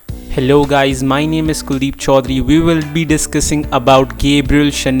Hello guys, my name is Kuldeep Choudhary. We will be discussing about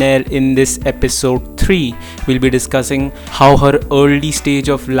Gabrielle Chanel in this episode 3. We'll be discussing how her early stage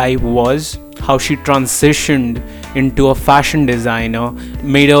of life was, how she transitioned into a fashion designer,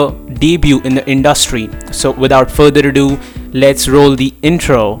 made a debut in the industry. So without further ado, let's roll the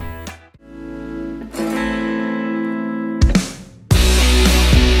intro.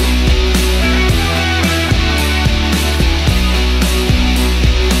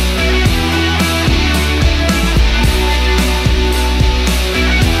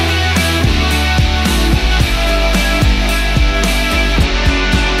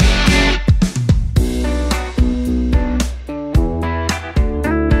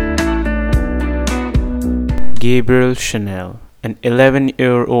 Gabrielle Chanel, an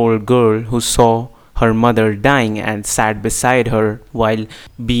 11-year-old girl who saw her mother dying and sat beside her while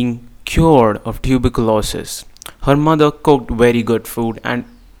being cured of tuberculosis. Her mother cooked very good food and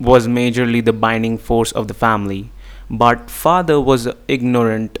was majorly the binding force of the family, but father was an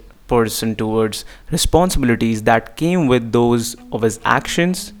ignorant person towards responsibilities that came with those of his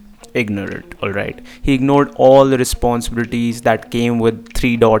actions. Ignorant, alright. He ignored all the responsibilities that came with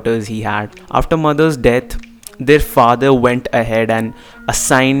three daughters he had. After mother's death, their father went ahead and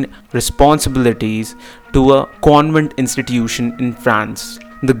assigned responsibilities to a convent institution in France.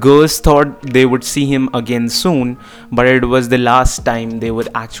 The girls thought they would see him again soon, but it was the last time they would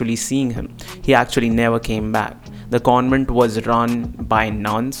actually see him. He actually never came back. The convent was run by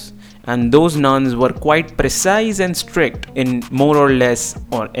nuns, and those nuns were quite precise and strict in more or less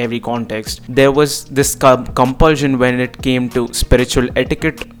or every context. There was this compulsion when it came to spiritual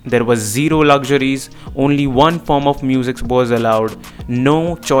etiquette. There was zero luxuries, only one form of music was allowed.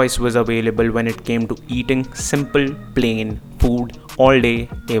 No choice was available when it came to eating simple, plain food all day,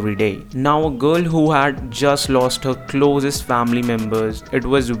 every day. Now, a girl who had just lost her closest family members, it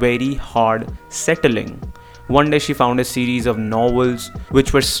was very hard settling. One day she found a series of novels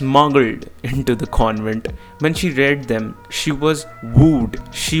which were smuggled into the convent. When she read them, she was wooed.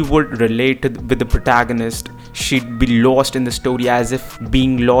 She would relate with the protagonist. She'd be lost in the story as if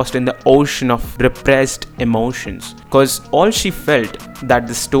being lost in the ocean of repressed emotions. Because all she felt that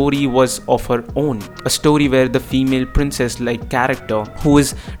the story was of her own. A story where the female princess-like character who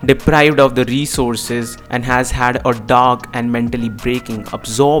is deprived of the resources and has had a dark and mentally breaking,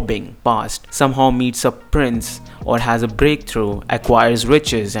 absorbing past somehow meets a prince or has a breakthrough, acquires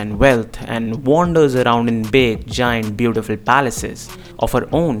riches and wealth, and wanders around in big, giant, beautiful palaces of her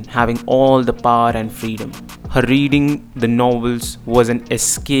own, having all the power and freedom. Her reading the novels was an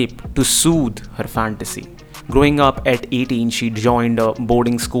escape to soothe her fantasy. Growing up at 18, she joined a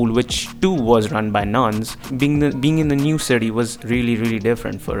boarding school which too was run by nuns. Being in the new city was really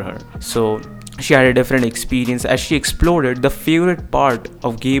different for her. So she had a different experience as she explored it. The favorite part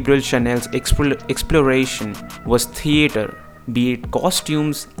of Gabrielle Chanel's exploration was theater, be it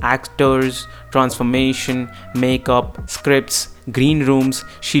costumes, actors, transformation, makeup, scripts, green rooms.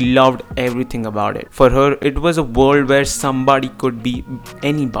 She loved everything about it. For her, it was a world where somebody could be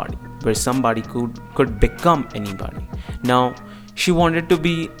anybody, where somebody could become anybody. Now, she wanted to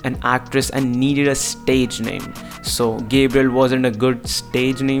be an actress and needed a stage name. So Gabrielle wasn't a good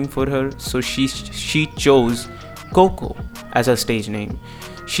stage name for her, so she chose Coco as her stage name.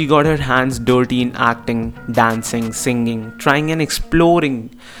 She got her hands dirty in acting, dancing, singing, trying and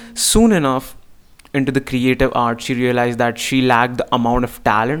exploring. Soon enough into the creative art, she realized that she lacked the amount of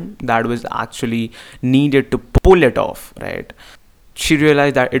talent that was actually needed to pull it off, right? She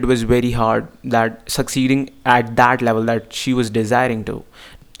realized that it was very hard, that succeeding at that level that she was desiring to.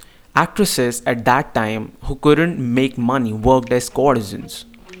 Actresses at that time who couldn't make money worked as courtesans.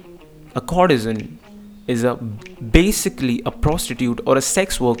 A courtesan is basically a prostitute or a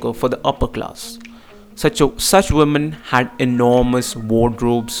sex worker for the upper class. Such women had enormous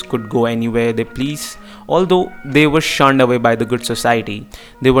wardrobes, could go anywhere they please. Although they were shunned away by the good society,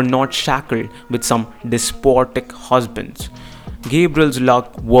 they were not shackled with some despotic husbands. Gabrielle's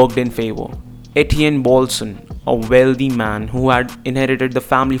luck worked in favor. Etienne Bolson, a wealthy man who had inherited the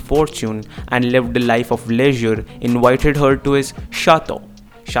family fortune and lived a life of leisure, invited her to his chateau.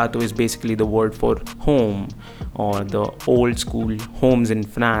 Chateau is basically the word for home, or the old school homes in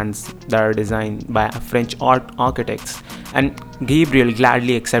France that are designed by French architects, and Gabrielle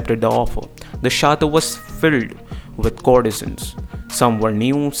gladly accepted the offer. The chateau was filled with courtesans. Some were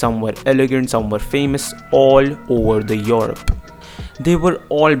new, some were elegant, some were famous, all over the Europe. They were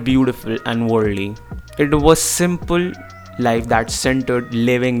all beautiful and worldly. It was simple life that centered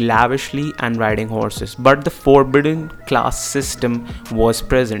living lavishly and riding horses, but the forbidden class system was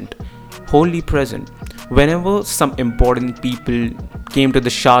present, wholly present. Whenever some important people came to the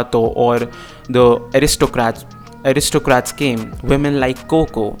chateau or the aristocrats came, women like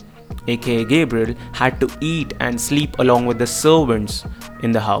Coco, aka Gabriel, had to eat and sleep along with the servants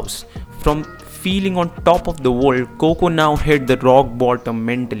in the house. From feeling on top of the world, Coco now hit the rock bottom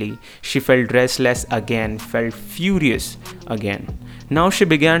mentally. She felt restless again, felt furious again. Now she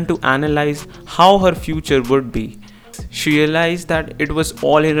began to analyze how her future would be. She realized that it was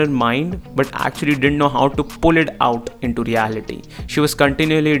all in her mind, but actually didn't know how to pull it out into reality. She was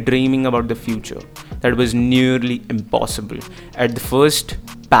continually dreaming about the future. That was nearly impossible. At the first,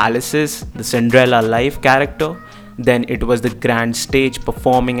 palaces, the Cinderella life character, then it was the grand stage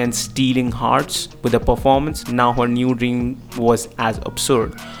performing and stealing hearts with a performance. Now her new dream was as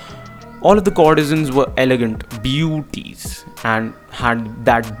absurd. All of the courtesans were elegant beauties and had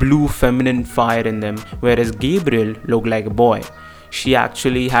that blue feminine fire in them, whereas Gabriel looked like a boy. She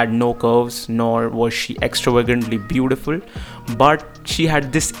actually had no curves, nor was she extravagantly beautiful, but she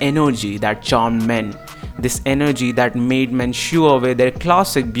had this energy that charmed men, this energy that made men shoo away their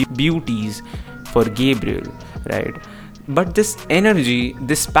classic beauties for Gabriel, right? But this energy,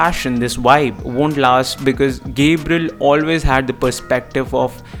 this passion, this vibe won't last because Gabriel always had the perspective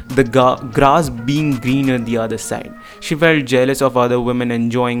of the grass being greener the other side. She felt jealous of other women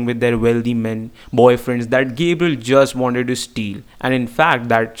enjoying with their wealthy men, boyfriends that Gabriel just wanted to steal. And in fact,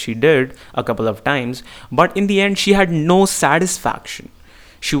 that she did a couple of times. But in the end, she had no satisfaction.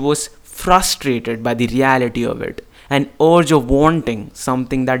 She was frustrated by the reality of it. An urge of wanting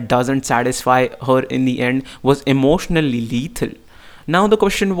something that doesn't satisfy her in the end was emotionally lethal. Now the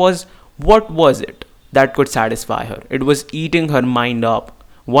question was, what was it that could satisfy her? It was eating her mind up.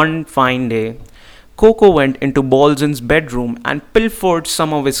 One fine day, Coco went into Bolson's bedroom and pilfered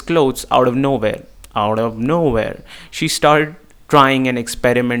some of his clothes out of nowhere. Out of nowhere. She started trying and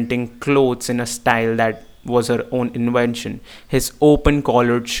experimenting clothes in a style that was her own invention. His open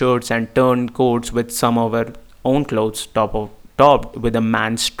collared shirts and turned coats with some of her own clothes topped with a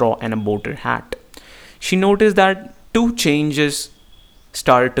man's straw and a boater hat. She noticed that two changes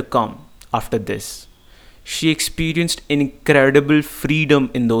started to come after this. She experienced incredible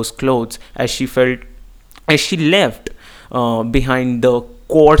freedom in those clothes as she left behind the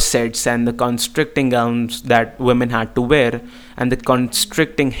corsets and the constricting gowns that women had to wear and the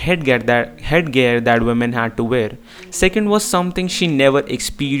constricting headgear that women had to wear. Second was something she never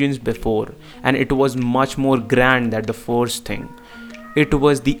experienced before, and it was much more grand than the first thing. It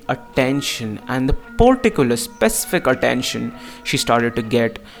was the attention and the particular specific attention she started to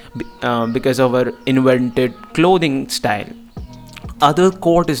get because of her invented clothing style. Other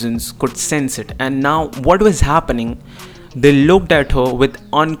courtesans could sense it, and now what was happening? They looked at her with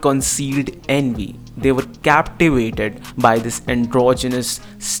unconcealed envy. They were captivated by this androgynous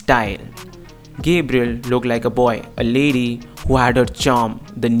style. Gabriel looked like a boy, a lady who had her charm.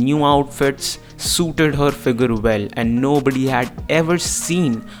 The new outfits suited her figure well, and nobody had ever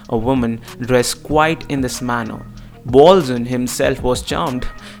seen a woman dressed quite in this manner. Bolson himself was charmed.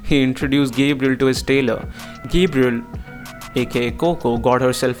 He introduced Gabriel to his tailor. Gabriel, aka Coco, got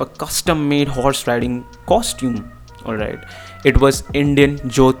herself a custom made horse riding costume. Alright, it was Indian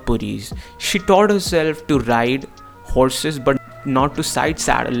Jodhpuris. She taught herself to ride horses but not to side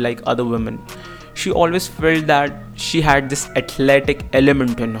saddle like other women. She always felt that she had this athletic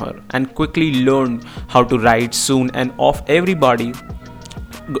element in her and quickly learned how to ride soon, and everybody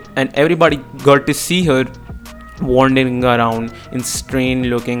got to see her wandering around in strange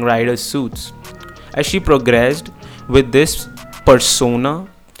looking rider suits. As she progressed with this persona,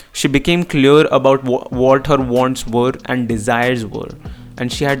 she became clear about what her wants were and desires were, and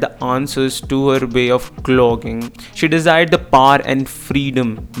she had the answers to her way of clogging. She desired the power and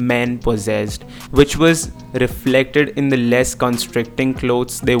freedom men possessed, which was reflected in the less constricting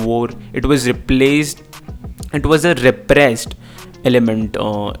clothes they wore. It was a repressed element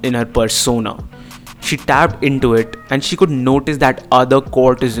in her persona. She tapped into it, and she could notice that other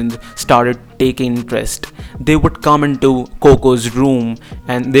courtesans started taking interest. They would come into Coco's room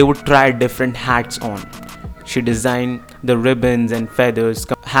and they would try different hats on. She designed the ribbons and feathers,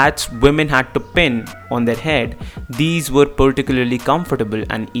 hats women had to pin on their head. These were particularly comfortable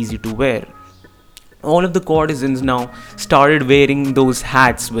and easy to wear. All of the courtesans now started wearing those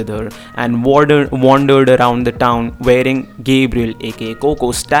hats with her and wandered around the town wearing Gabriel aka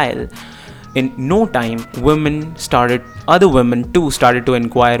Coco style. In no time, other women too started to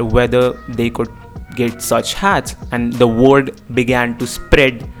inquire whether they could get such hats, and the word began to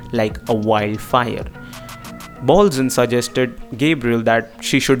spread like a wildfire. Bolson suggested Gabriel that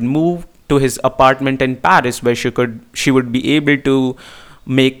she should move to his apartment in Paris, where she would be able to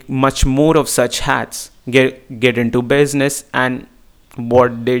make much more of such hats. get into business. And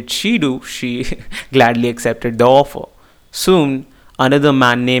what did she do? She gladly accepted the offer. Soon, another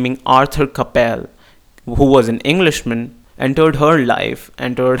man named Arthur Capel, who was an Englishman, entered her life,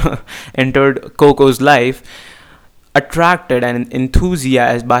 entered Coco's life, attracted and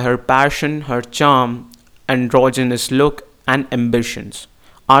enthusiased by her passion, her charm, androgynous look, and ambitions.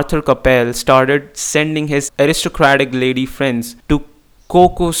 Arthur Capel started sending his aristocratic lady friends to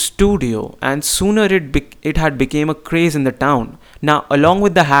Coco's studio, and sooner it had become a craze in the town. Now, along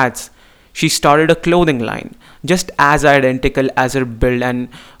with the hats, she started a clothing line, just as identical as her build and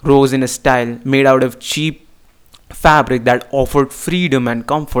rose in a style made out of cheap fabric that offered freedom and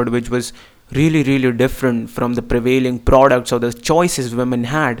comfort, which was really, really different from the prevailing products or the choices women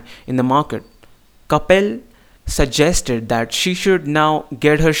had in the market. Capel suggested that she should now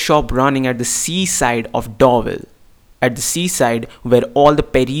get her shop running at the seaside of Deauville, at the seaside where all the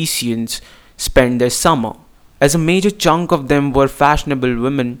Parisians spent their summer. As a major chunk of them were fashionable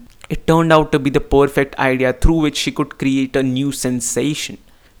women, it turned out to be the perfect idea through which she could create a new sensation.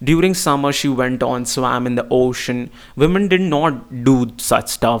 During summer, she went on swam in the ocean. Women did not do such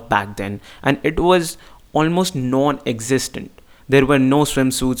stuff back then, and it was almost non-existent. There were no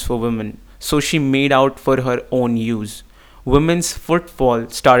swimsuits for women, so she made out for her own use. Women's footfall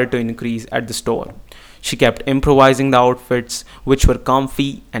started to increase at the store. She kept improvising the outfits, which were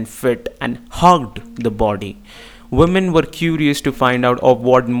comfy and fit and hugged the body. Women were curious to find out of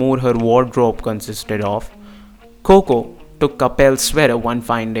what more her wardrobe consisted of. Coco took Capel's sweater one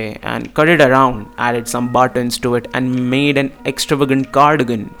fine day and cut it around, added some buttons to it, and made an extravagant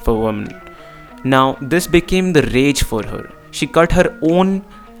cardigan for women. Now, this became the rage for her. She cut her own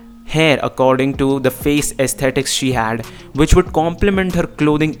hair according to the face aesthetics she had, which would complement her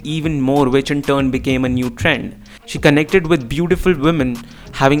clothing even more, which in turn became a new trend. She connected with beautiful women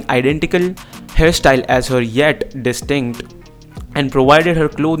having identical hairstyle as her yet distinct, and provided her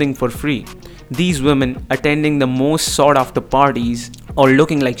clothing for free. These women, attending the most sought after parties or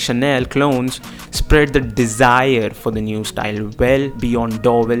looking like Chanel clones, spread the desire for the new style well beyond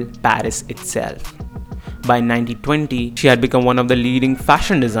Deauville, Paris itself. By 1920, she had become one of the leading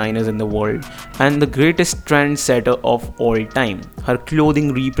fashion designers in the world and the greatest trendsetter of all time. Her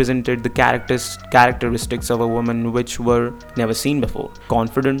clothing represented the characteristics of a woman which were never seen before: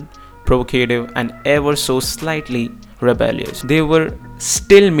 confident, provocative, and ever so slightly rebellious. They were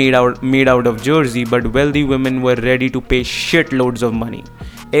still made out of jersey, but wealthy women were ready to pay shitloads of money.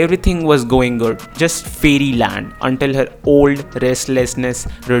 Everything was going good, just fairyland, until her old restlessness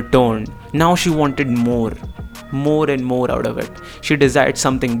returned. Now she wanted more and more out of it. She desired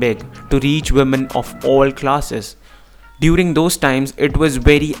something big, to reach women of all classes. During those times, it was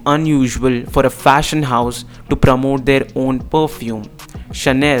very unusual for a fashion house to promote their own perfume.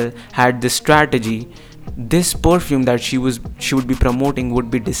 Chanel had this strategy. This perfume that she would be promoting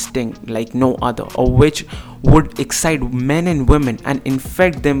would be distinct like no other, or which would excite men and women and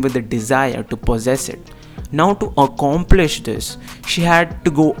infect them with the desire to possess it. Now, to accomplish this, she had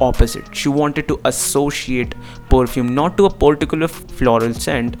to go opposite. She wanted to associate perfume not to a particular floral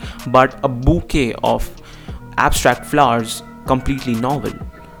scent, but a bouquet of abstract flowers, completely novel.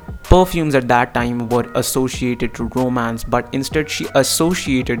 Perfumes at that time were associated to romance, but instead she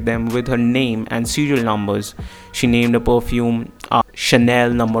associated them with her name and serial numbers. She named a perfume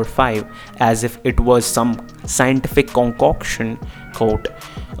Chanel number 5 as if it was some scientific concoction. Quote,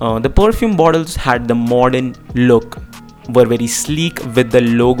 the perfume bottles had the modern look, were very sleek with the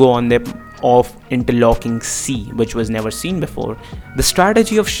logo on them of interlocking C, which was never seen before. The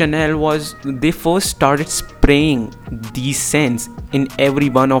strategy of Chanel was they first started spraying these scents in every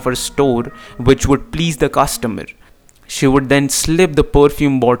one of her store, which would please the customer. She would then slip the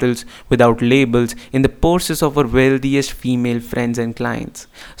perfume bottles without labels in the purses of her wealthiest female friends and clients.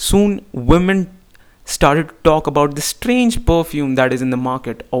 Soon, women started to talk about the strange perfume that is in the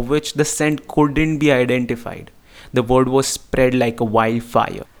market, of which the scent couldn't be identified. The word was spread like a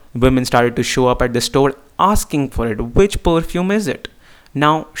wildfire. Women started to show up at the store asking for it. Which perfume is it?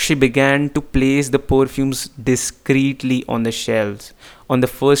 Now she began to place the perfumes discreetly on the shelves. On the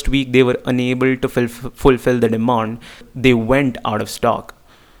first week, they were unable to fulfill the demand. They went out of stock.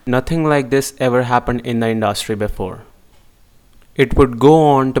 Nothing like this ever happened in the industry before. It would go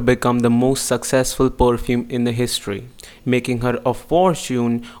on to become the most successful perfume in the history, making her a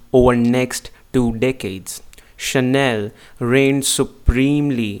fortune over next 2 decades. Chanel reigned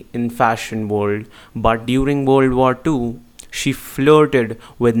supremely in fashion world, but during World War II, she flirted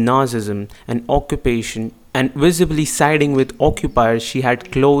with Nazism and occupation, and visibly siding with occupiers. She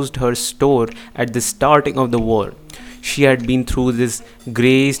had closed her store at the starting of the war. She had been through this,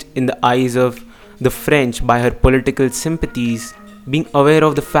 grazed in the eyes of the French by her political sympathies. Being aware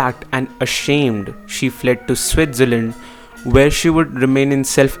of the fact and ashamed, she fled to Switzerland, where she would remain in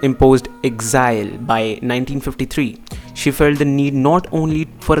self-imposed exile by 1953. She felt the need not only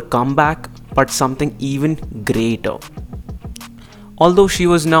for a comeback, but something even greater. Although she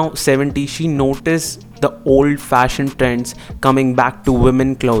was now 70, she noticed the old-fashioned trends coming back to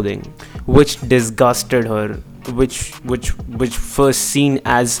women clothing, which disgusted her, which first seen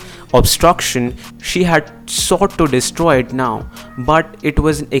as obstruction. She had sought to destroy it now, but it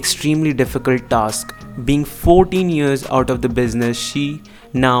was an extremely difficult task. Being 14 years out of the business, she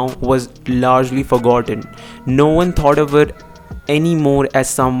now was largely forgotten. No one thought of her anymore as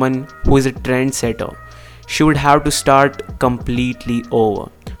someone who is a trendsetter. She would have to start completely over.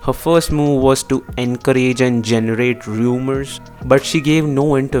 Her first move was to encourage and generate rumors, but she gave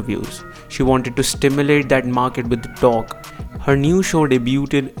no interviews. She wanted to stimulate that market with talk. Her new show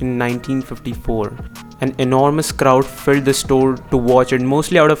debuted in 1954. An enormous crowd filled the store to watch it,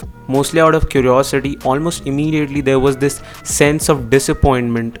 mostly out of curiosity. Almost immediately there was this sense of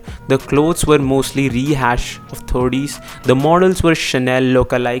disappointment. The clothes were mostly rehash of 30s. The models were Chanel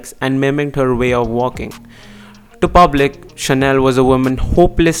lookalikes and mimicked her way of walking. To public, Chanel was a woman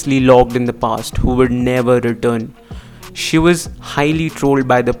hopelessly locked in the past who would never return. She was highly trolled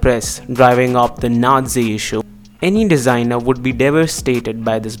by the press, driving up the Nazi issue. Any designer would be devastated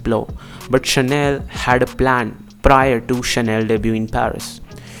by this blow, but Chanel had a plan prior to Chanel debut in Paris.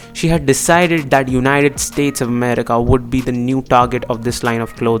 She had decided that United States of America would be the new target of this line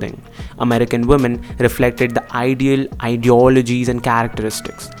of clothing. American women reflected the ideal ideologies and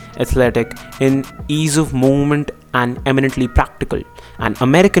characteristics, athletic, in ease of movement and eminently practical. And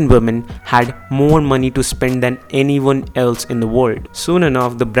American women had more money to spend than anyone else in the world. Soon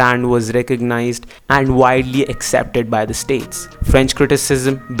enough, the brand was recognized and widely accepted by the States. French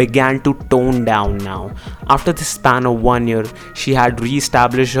criticism began to tone down now. After the span of 1 year, she had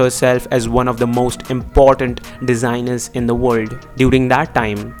re-established herself as one of the most important designers in the world. During that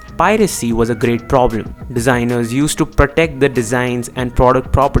time, piracy was a great problem. Designers used to protect the designs and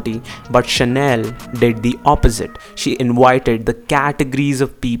product property, but Chanel did the opposite. She invited the categories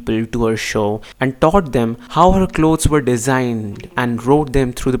of people to her show and taught them how her clothes were designed and wrote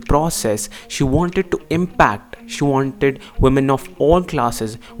them through the process. She wanted to impact. She wanted women of all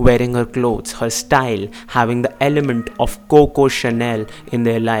classes wearing her clothes, her style, having the element of Coco Chanel in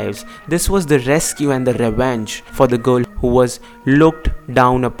their lives. This was the rescue and the revenge for the girl who was looked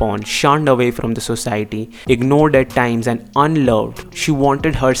down upon, shunned away from the society, ignored at times, and unloved. She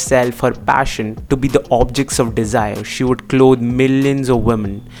wanted herself, her passion, to be the objects of desire. She would clothe millions of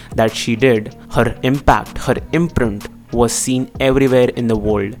women. That she did. Her impact, her imprint, was seen everywhere in the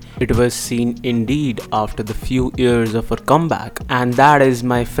world. It was seen indeed after the few years of her comeback. And that is,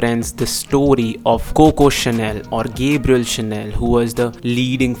 my friends, the story of Coco Chanel, or Gabrielle Chanel, who was the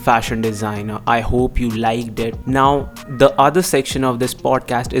leading fashion designer. I hope you liked it. Now, the other section of this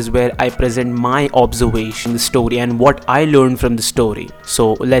podcast is where I present my observation, the story, and what I learned from the story.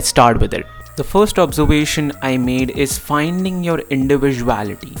 So let's start with it. The first observation I made is finding your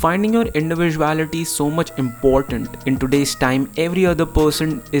individuality. Finding your individuality is so much important in today's time. Every other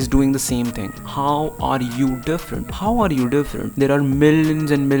person is doing the same thing. How are you different? How are you different? There are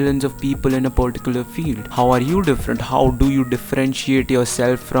millions and millions of people in a particular field. How are you different? How do you differentiate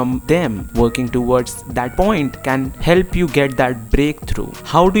yourself from them? Working towards that point can help you get that breakthrough.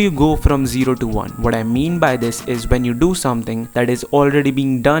 How do you go from 0 to 1? What I mean by this is when you do something that is already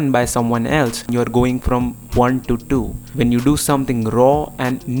being done by someone else, you're going from 1 to 2. When you do something raw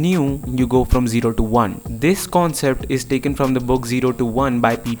and new, you go from 0 to 1. This concept is taken from the book 0 to 1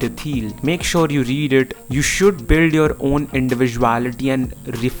 by Peter Thiel. Make sure you read it. You should build your own individuality and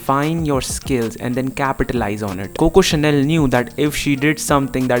refine your skills and then capitalize on it. Coco Chanel knew that if she did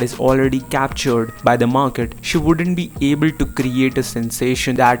something that is already captured by the market, she wouldn't be able to create a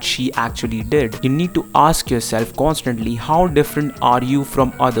sensation that she actually did. You need to ask yourself constantly, how different are you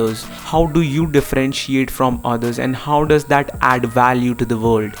from others? How do you differentiate from others, and how does that add value to the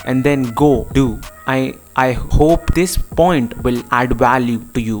world? And then go do. I hope this point will add value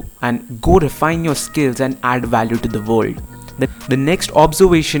to you, and go refine your skills and add value to the world. The next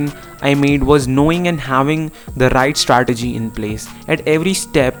observation I made was knowing and having the right strategy in place. At every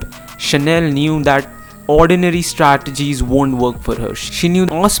step, Chanel knew that ordinary strategies won't work for her. She knew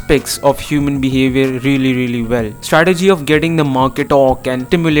aspects of human behavior really well. Strategy of getting the market talk and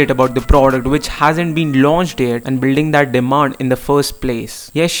stimulate about the product which hasn't been launched yet and building that demand in the first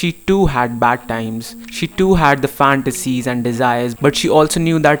place. Yes, she too had bad times. She too had the fantasies and desires, but she also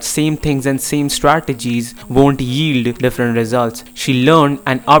knew that same things and same strategies won't yield different results. She learned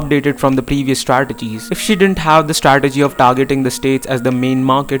and updated from the previous strategies. If she didn't have the strategy of targeting the states as the main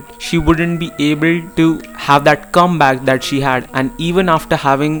market, she wouldn't be able to have that comeback that she had, and even after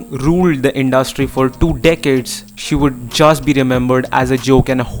having ruled the industry for 2 decades, she would just be remembered as a joke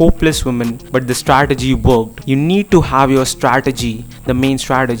and a hopeless woman. But the strategy worked. You need to have your strategy, the main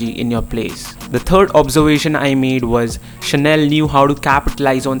strategy, in your place. The third observation I made was Chanel knew how to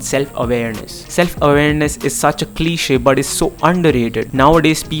capitalize on self-awareness. Self-awareness is such a cliche but is so underrated.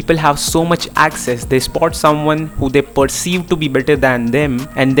 Nowadays people have so much access. They spot someone who they perceive to be better than them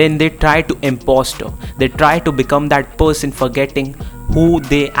and then they try to imposter. They try to become that person, forgetting who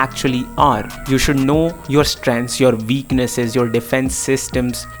they actually are. You should know your strengths, your weaknesses, your defense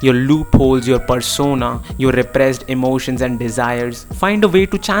systems, your loopholes, your persona, your repressed emotions and desires. Find a way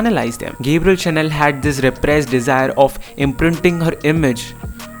to channelize them. Gabrielle Chanel had this repressed desire of imprinting her image,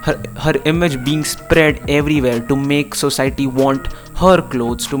 her image being spread everywhere to make society want her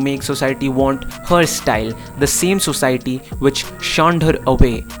clothes, to make society want her style, the same society which shunned her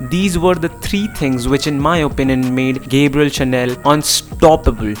away. These were the three things which in my opinion made Gabrielle Chanel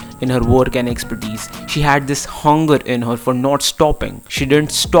unstoppable in her work and expertise. She had this hunger in her for not stopping. She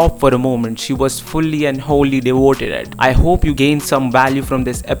didn't stop for a moment. She was fully and wholly devoted to it. I hope you gained some value from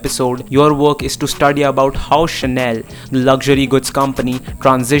this episode. Your work is to study about how Chanel, the luxury goods company,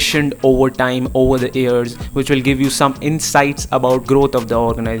 transitioned over time, over the years, which will give you some insights about growth of the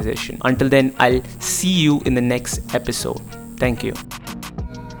organization. Until then, I'll see you in the next episode. Thank you.